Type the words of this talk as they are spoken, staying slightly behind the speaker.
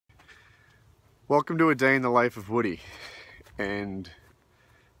Welcome to a day in the life of Woody, and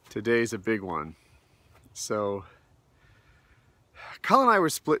today's a big one. So, Colin and I were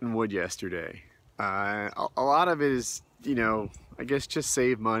splitting wood yesterday. A lot of it is, I guess just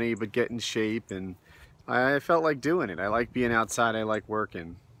save money, but get in shape, and I felt like doing it. I like being outside, I like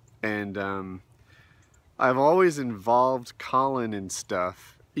working, and I've always involved Colin in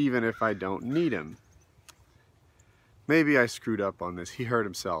stuff, even if I don't need him. Maybe I screwed up on this. He hurt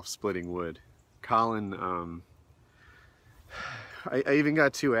himself splitting wood. Colin, I even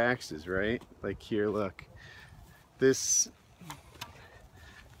got two axes, right? Like here, look.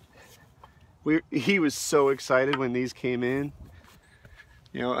 He was so excited when these came in.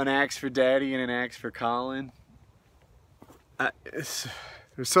 An axe for Daddy and an axe for Colin. There's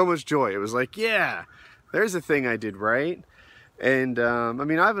so much joy. It was like, yeah, there's a thing I did right. And I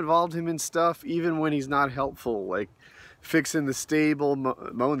mean, I've involved him in stuff even when he's not helpful, like fixing the stable,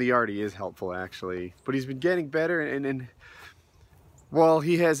 mowing the yard. He is helpful actually, but he's been getting better. And well,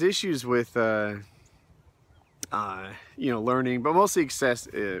 he has issues with learning, but mostly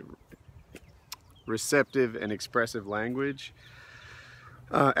receptive and expressive language.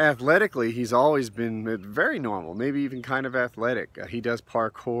 Athletically, he's always been very normal, maybe even kind of athletic. He does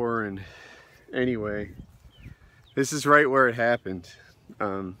parkour, and anyway, this is right where it happened.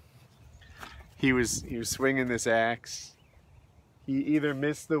 He was swinging this axe. He either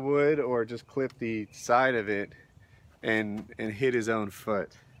missed the wood or just clipped the side of it and hit his own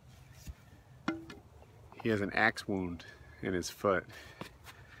foot. He has an axe wound in his foot.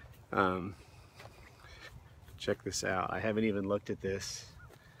 Check this out. I haven't even looked at this.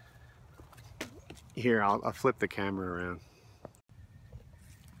 Here, I'll flip the camera around.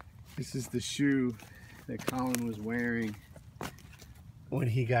 This is the shoe that Colin was wearing when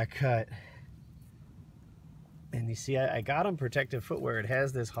he got cut. And you see, I got him protective footwear. It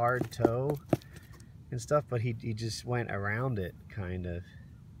has this hard toe and stuff, but he just went around it, kind of.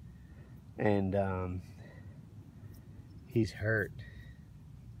 And he's hurt.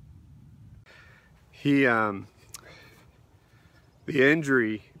 The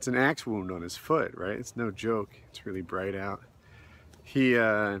injury, it's an axe wound on his foot, right? It's no joke. It's really bright out.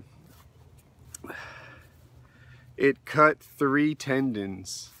 It cut 3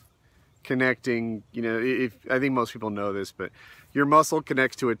 tendons connecting, I think most people know this, but your muscle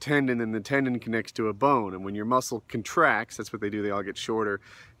connects to a tendon and the tendon connects to a bone. And when your muscle contracts, that's what they do, they all get shorter,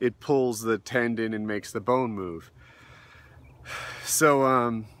 it pulls the tendon and makes the bone move.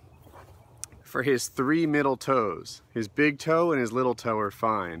 So, for his 3 middle toes, his big toe and his little toe are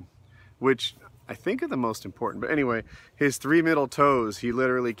fine, which I think are the most important. But anyway, his 3 middle toes, he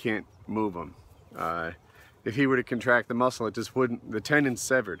literally can't move them. If he were to contract the muscle, it just wouldn't, the tendon's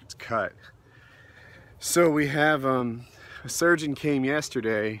severed, it's cut. So we have, a surgeon came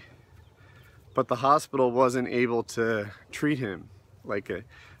yesterday, but the hospital wasn't able to treat him.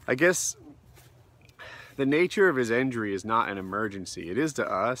 I guess the nature of his injury is not an emergency. It is to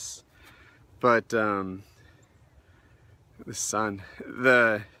us, but the sun,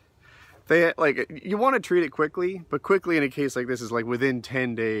 you want to treat it quickly, but quickly in a case like this is like within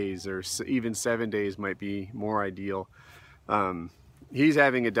 10 days or even 7 days might be more ideal. He's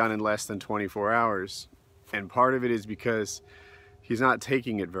having it done in less than 24 hours. And part of it is because he's not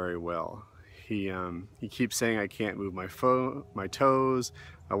taking it very well. He keeps saying, I can't move my toes.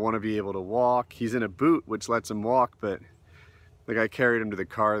 I want to be able to walk. He's in a boot, which lets him walk, but like I carried him to the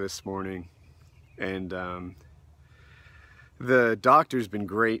car this morning, and the doctor's been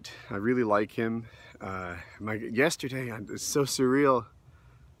great. I really like him. Yesterday, it's so surreal.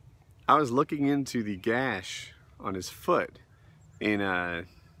 I was looking into the gash on his foot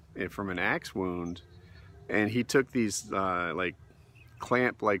from an axe wound, and he took these like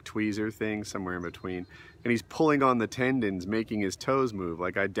clamp-like tweezer things somewhere in between, and he's pulling on the tendons, making his toes move,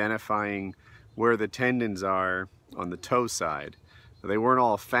 like identifying where the tendons are on the toe side. They weren't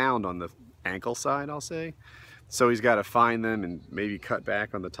all found on the ankle side, I'll say. So he's got to find them and maybe cut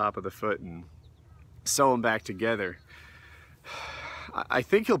back on the top of the foot and sew them back together. I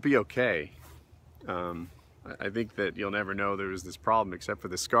think he'll be okay. I think that you'll never know there was this problem except for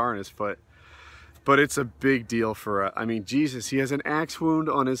the scar on his foot. But it's a big deal for, I mean, Jesus, he has an axe wound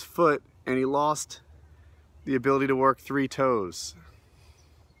on his foot and he lost the ability to work 3 toes.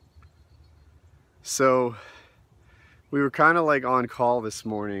 So we were kind of like on call this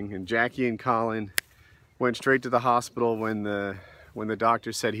morning, and Jackie and Colin went straight to the hospital when the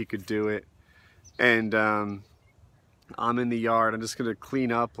doctor said he could do it. And I'm in the yard. I'm just gonna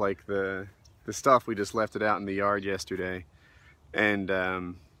clean up like the stuff. We just left it out in the yard yesterday, and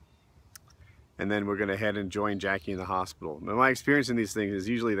and then we're gonna head and join Jackie in the hospital. Now, my experience in these things is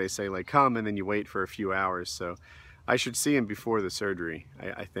usually they say like come, and then you wait for a few hours, so I should see him before the surgery,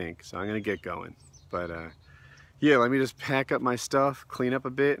 I think. So I'm gonna get going. But yeah, let me just pack up my stuff, clean up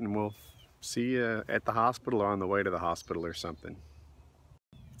a bit, and we'll see you at the hospital or on the way to the hospital or something.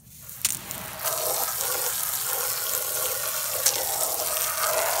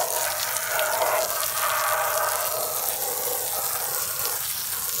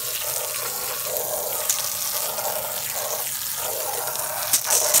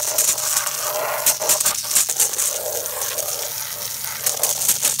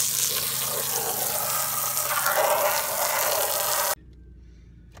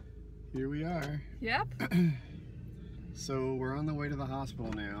 Here we are. Yep. So we're on the way to the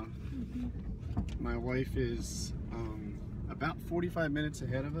hospital now. My wife is about 45 minutes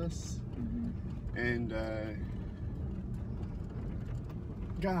ahead of us. And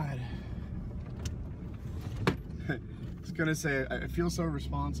God, I was gonna say, I feel so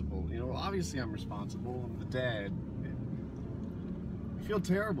responsible. You know, obviously I'm responsible. I'm the dad. I feel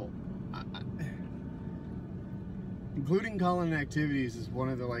terrible. Including Colin in activities is one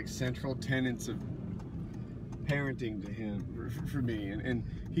of the like central tenets of parenting to him, for me. And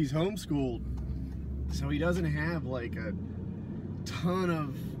he's homeschooled, so he doesn't have like a ton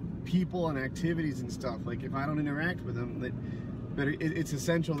of people and activities and stuff. Like if I don't interact with him, but it's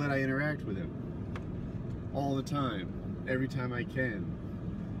essential that I interact with him all the time, every time I can.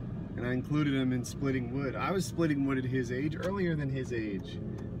 And I included him in splitting wood. I was splitting wood at his age, earlier than his age,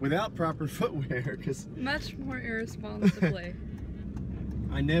 without proper footwear, because much more irresponsibly.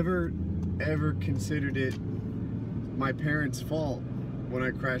 I never ever considered it my parents' fault when I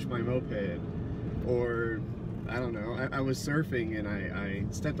crashed my moped, or I don't know, I was surfing and I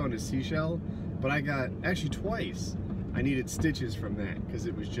stepped on a seashell, but I got, actually twice, I needed stitches from that because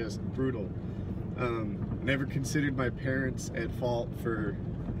it was just brutal. Never considered my parents at fault for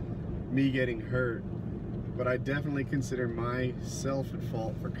me getting hurt, but I definitely consider myself at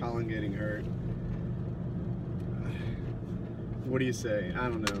fault for Colin getting hurt. What do you say? I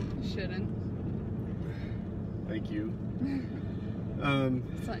don't know. You shouldn't. Thank you.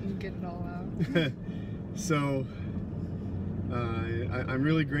 It's letting you get it all out. So, I'm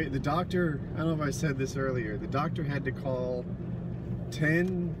really great. The doctor, I don't know if I said this earlier, the doctor had to call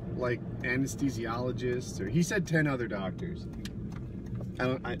 10 like anesthesiologists, or he said 10 other doctors.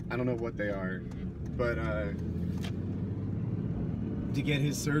 I don't know what they are, but to get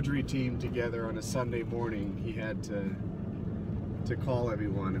his surgery team together on a Sunday morning, he had to call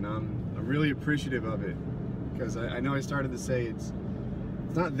everyone, and I'm really appreciative of it, because I know I started to say it's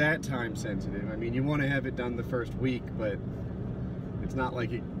not that time sensitive. I mean, you want to have it done the first week, but it's not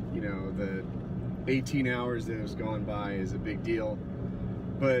like it, you know, the 18 hours that has gone by is a big deal.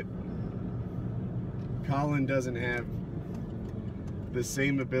 But Colin doesn't have the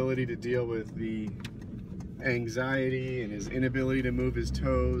same ability to deal with the anxiety and his inability to move his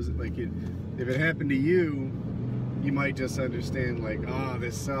toes. Like if it happened to you, you might just understand like, oh,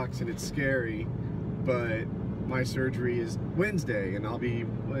 this sucks and it's scary, but my surgery is Wednesday and I'll be,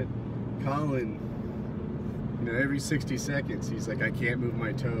 what, Colin, you know, every 60 seconds he's like, I can't move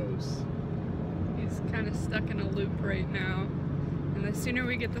my toes. He's kind of stuck in a loop right now, and the sooner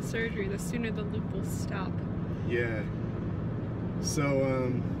we get the surgery, the sooner the loop will stop. Yeah.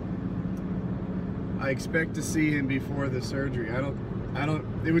 So I expect to see him before the surgery. I don't,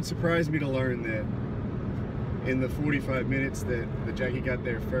 it would surprise me to learn that in the 45 minutes that Jackie got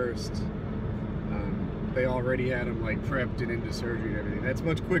there first, they already had him like prepped and into surgery and everything. That's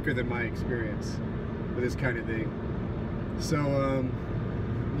much quicker than my experience with this kind of thing. So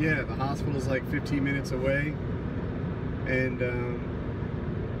yeah, the hospital's like 15 minutes away, and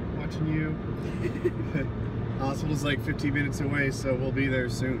watching you. Hospital's like 15 minutes away, so we'll be there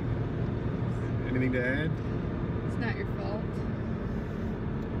soon. Anything to add? It's not your fault.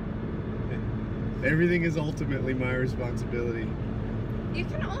 Everything is ultimately my responsibility. You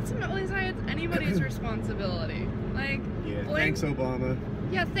can ultimately say it's anybody's responsibility. Like, yeah, thanks Obama.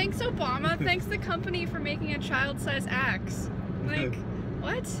 Yeah, thanks Obama. Thanks the company for making a child-size axe. Like,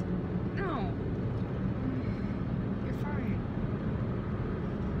 what? No. You're fine.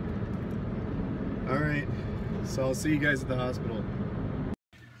 Alright, so I'll see you guys at the hospital.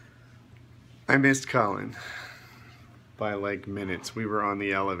 I missed Colin by like minutes. We were on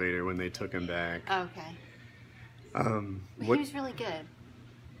the elevator when they took him back. Okay. He was really good.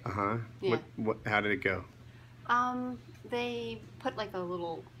 Uh-huh. Yeah. How did it go? They put like a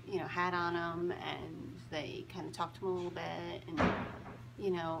little, you know, hat on him, and they kind of talked to him a little bit, and, you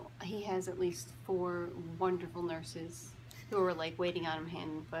know, he has at least 4 wonderful nurses who were like waiting on him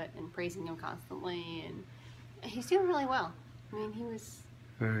hand and foot and praising him constantly, and he's doing really well. I mean, he was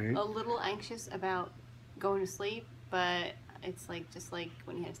All right. a little anxious about going to sleep, but it's like just like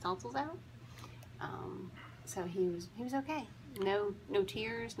when he had his tonsils out. So he was okay. No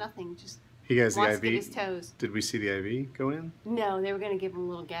tears, nothing. Just He has the wants IV. to get his toes. Did we see the IV go in? No, they were gonna give him a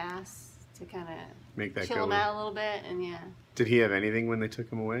little gas to kind of Make that chill go him in. out a little bit, and yeah. Did he have anything when they took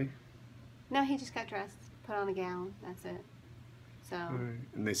him away? No, he just got dressed, put on a gown. That's it. So All right.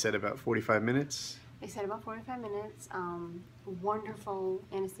 And they said about 45 minutes. they said about 45 minutes. Wonderful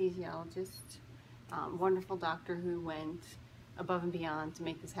anesthesiologist, wonderful doctor who went above and beyond to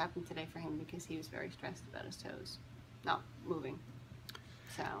make this happen today for him because he was very stressed about his toes not moving.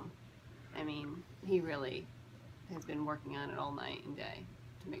 So, I mean, he really has been working on it all night and day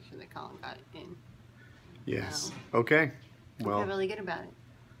to make sure that Colin got it in. Yes. Okay. I feel Well, really good about it.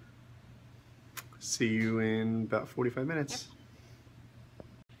 see you in about 45 minutes.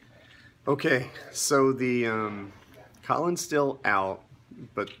 Okay, so the Colin's still out,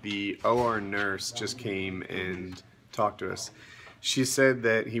 but the OR nurse just came and talked to us. She said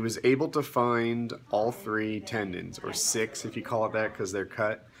that he was able to find all 3 tendons, or 6 if you call it that, because they're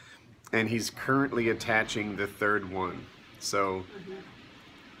cut, and he's currently attaching the 3rd one. So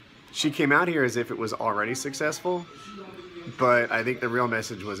she came out here as if it was already successful, but I think the real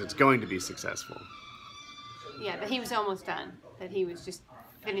message was it's going to be successful. Yeah, but he was almost done. That he was just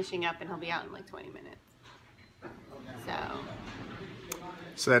finishing up and he'll be out in like 20 minutes.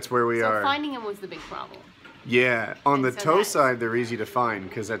 So that's where we So are. finding him was the big problem. Yeah, on the And so toe that- side, they're easy to find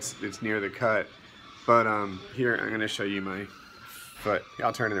because it's near the cut. But here, I'm gonna show you my foot.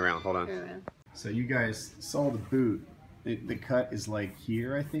 I'll turn it around. Hold on. Yeah. So you guys saw the boot. The cut is like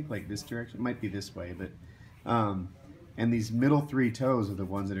here, I think, like this direction. It might be this way, but and these middle 3 toes are the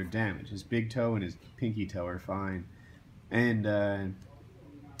ones that are damaged. His big toe and his pinky toe are fine. And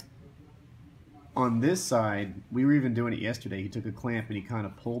on this side, we were even doing it yesterday. He took a clamp and he kind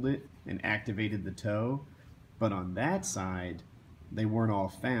of pulled it and activated the toe. But on that side, they weren't all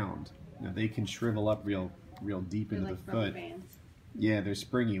found. Now, they can shrivel up real deep They're into like the rubber foot. bands. Yeah, they're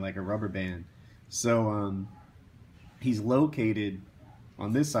springy like a rubber band. So he's located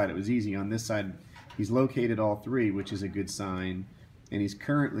on this side. It was easy. On this side, he's located all 3, which is a good sign. And he's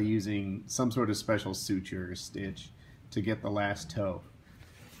currently using some sort of special suture or stitch to get the last toe.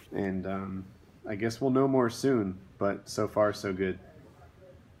 And I guess we'll know more soon. But so far, so good.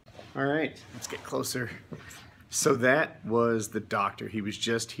 All right, let's get closer. So that was the doctor. He was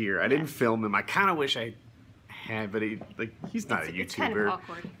just here. I didn't film him. I kind of wish I had, but he's not a YouTuber. It's kind of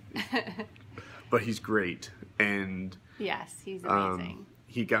awkward. But he's great, and Yes, he's amazing.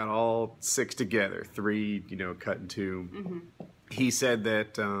 he got all 6 together, 3, cut in 2. He said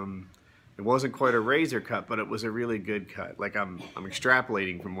that it wasn't quite a razor cut, but it was a really good cut. Like I'm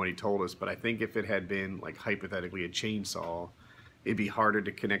extrapolating from what he told us, but I think if it had been like hypothetically a chainsaw, it'd be harder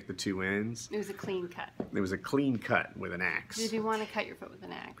to connect the 2 ends. It was a clean cut. It was a clean cut with an axe. If you want to cut your foot with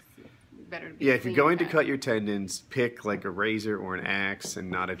an axe, better to be Yeah, if you're clean going to cut your tendons, pick like a razor or an axe and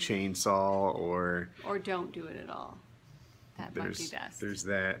not a chainsaw or don't do it at all. That might be best. there's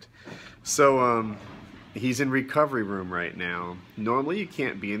that. So he's in recovery room right now. Normally you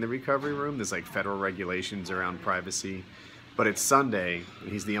can't be in the recovery room. There's like federal regulations around privacy. But it's Sunday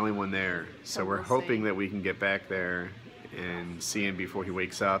and he's the only one there. So we're we'll hoping see. that we can get back there and see him before he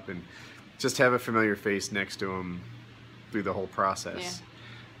wakes up and just have a familiar face next to him through the whole process. Yeah.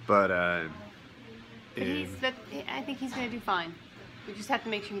 But But I think he's going to do fine. We just have to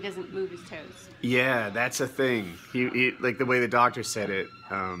make sure he doesn't move his toes. yeah, that's a thing. He like the way the doctor said it.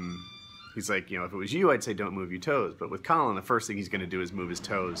 He's like, if it was you, I'd say don't move your toes. But with Colin, the first thing he's going to do is move his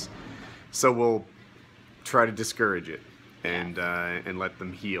toes. So we'll try to discourage it and let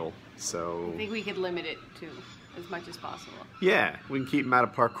them heal. So I think we could limit it to as much as possible. yeah, we can keep him out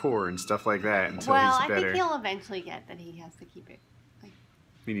of parkour and stuff like that until Well, he's I better. think he'll eventually get that he has to keep it.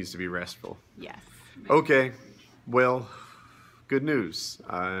 He needs to be restful. Yes. Okay, well, good news.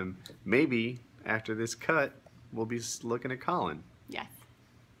 Maybe after this cut, we'll be looking at Colin. Yes.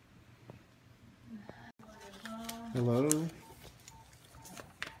 Hello.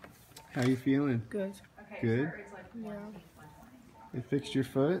 How you feeling? Good. Good? Yeah. They fixed your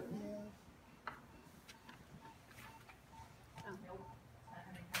foot?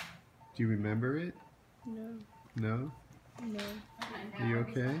 Do you remember it? No. No? No. Are you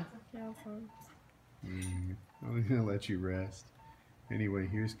okay? Yeah, I'm fine. I'm gonna let you rest. Anyway,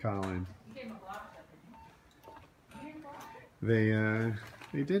 here's Colin.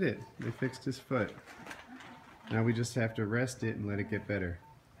 They did it. They fixed his foot. Now we just have to rest it and let it get better.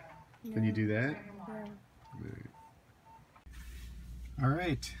 Can you do that? Yeah. Alright. All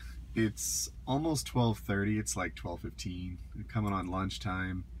right, it's almost 12:30. It's like 12:15. We're coming on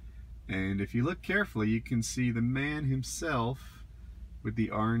lunchtime. And if you look carefully, you can see the man himself with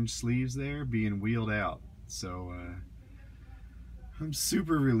the orange sleeves there being wheeled out. So I'm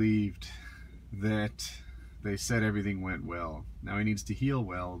super relieved that they said everything went well. Now he needs to heal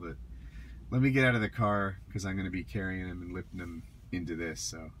well, but let me get out of the car because I'm going to be carrying him and lifting him into this.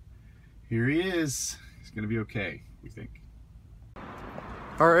 So here he is. He's going to be okay, we think.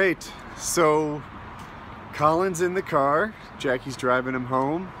 All right, so Colin's in the car. Jackie's driving him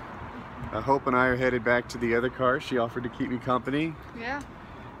home. Hope and I are headed back to the other car. She offered to keep me company. Yeah.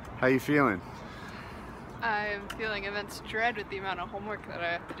 How you feeling? I'm feeling immense dread with the amount of homework that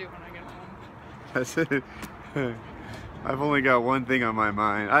I have to do when I get home. That's it. I've only got one thing on my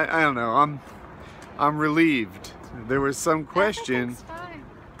mind. I don't know. I'm relieved. There was some question.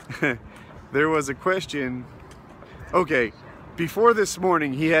 Fine. There was a question. Okay, before this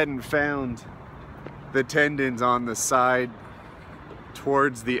morning he hadn't found the tendons on the side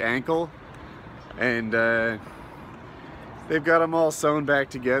towards the ankle, and they've got them all sewn back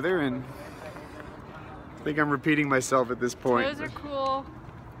together, and I think I'm repeating myself at this point. Toes are cool.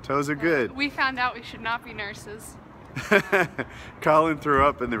 Toes are good. We found out we should not be nurses. Colin threw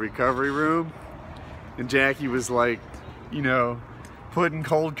up in the recovery room, and Jackie was like, you know, putting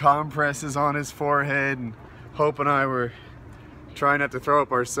cold compresses on his forehead, and Hope and I were trying not to throw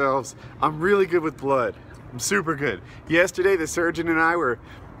up ourselves. I'm really good with blood. I'm super good. Yesterday the surgeon and I were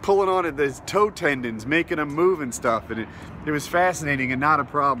pulling on at his toe tendons, making them move and stuff, and it was fascinating and not a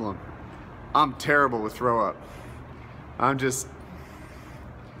problem. I'm terrible with throw up. I'm more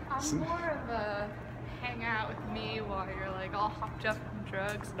of a hang out with me while you're like all hopped up on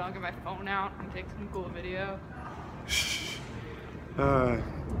drugs, and I'll get my phone out and take some cool video.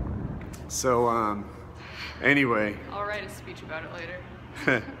 Anyway. I'll write a speech about it later.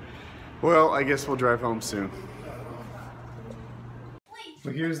 Well, I guess we'll drive home soon.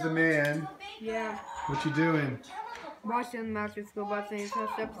 Well, here's the man. Yeah. What you doing? Watching Magic School Bus and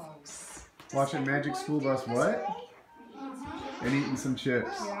chips. Watching Magic School Bus what? And eating some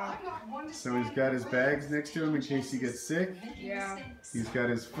chips. Yeah. So he's got his bags next to him in case he gets sick. Yeah. He's got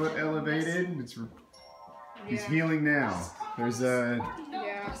his foot elevated. He's Yeah. healing now. There's a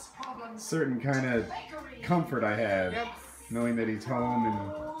Yeah. certain kind of comfort I have Yep. knowing that he's home, and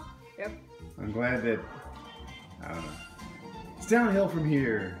Yep. I'm glad that, I don't know, it's downhill from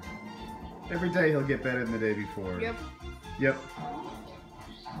here. Every day he'll get better than the day before. Yep. Yep.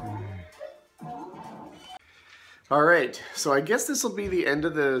 All right, so I guess this will be the end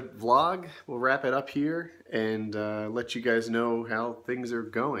of the vlog. We'll wrap it up here and let you guys know how things are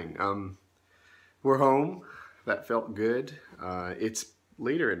going. We're home. That felt good. It's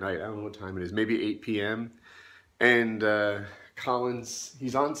later at night. I don't know what time it is. Maybe 8 p.m. And Colin's, he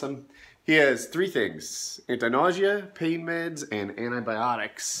has 3 things: anti-nausea, pain meds, and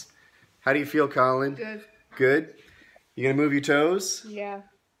antibiotics. How do you feel, Colin? Good. Good? You gonna move your toes? Yeah.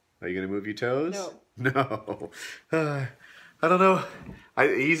 Are you gonna move your toes? No. No. I don't know.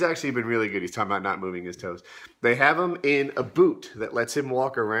 He's actually been really good. He's talking about not moving his toes. They have him in a boot that lets him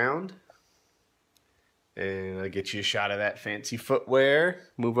walk around. And I'll get you a shot of that fancy footwear.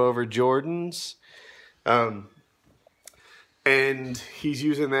 Move over Jordans. And he's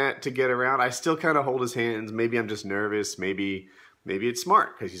using that to get around. I still kind of hold his hands. Maybe I'm just nervous. Maybe it's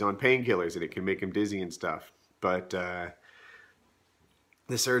smart because he's on painkillers and it can make him dizzy and stuff. But the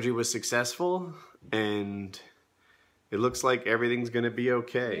surgery was successful, and it looks like everything's going to be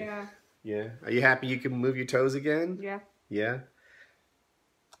okay. Yeah. Yeah. Are you happy you can move your toes again? Yeah. Yeah?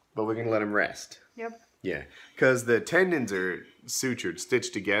 But we're going to let him rest. Yep. Yeah. Because the tendons are sutured,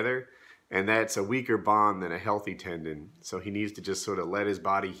 stitched together, and that's a weaker bond than a healthy tendon. So he needs to just sort of let his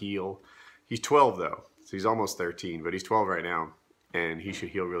body heal. He's 12 though, so he's almost 13, but he's 12 right now, and he should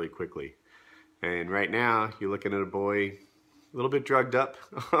heal really quickly. And right now, you're looking at a boy a little bit drugged up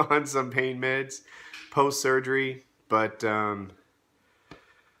on some pain meds post-surgery, but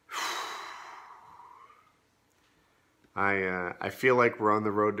I feel like we're on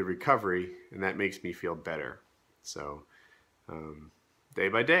the road to recovery, and that makes me feel better. So, day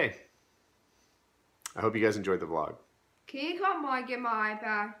by day. I hope you guys enjoyed the vlog. Can you come by and get my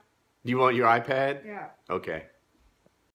iPad? Do you want your iPad? Yeah. Okay.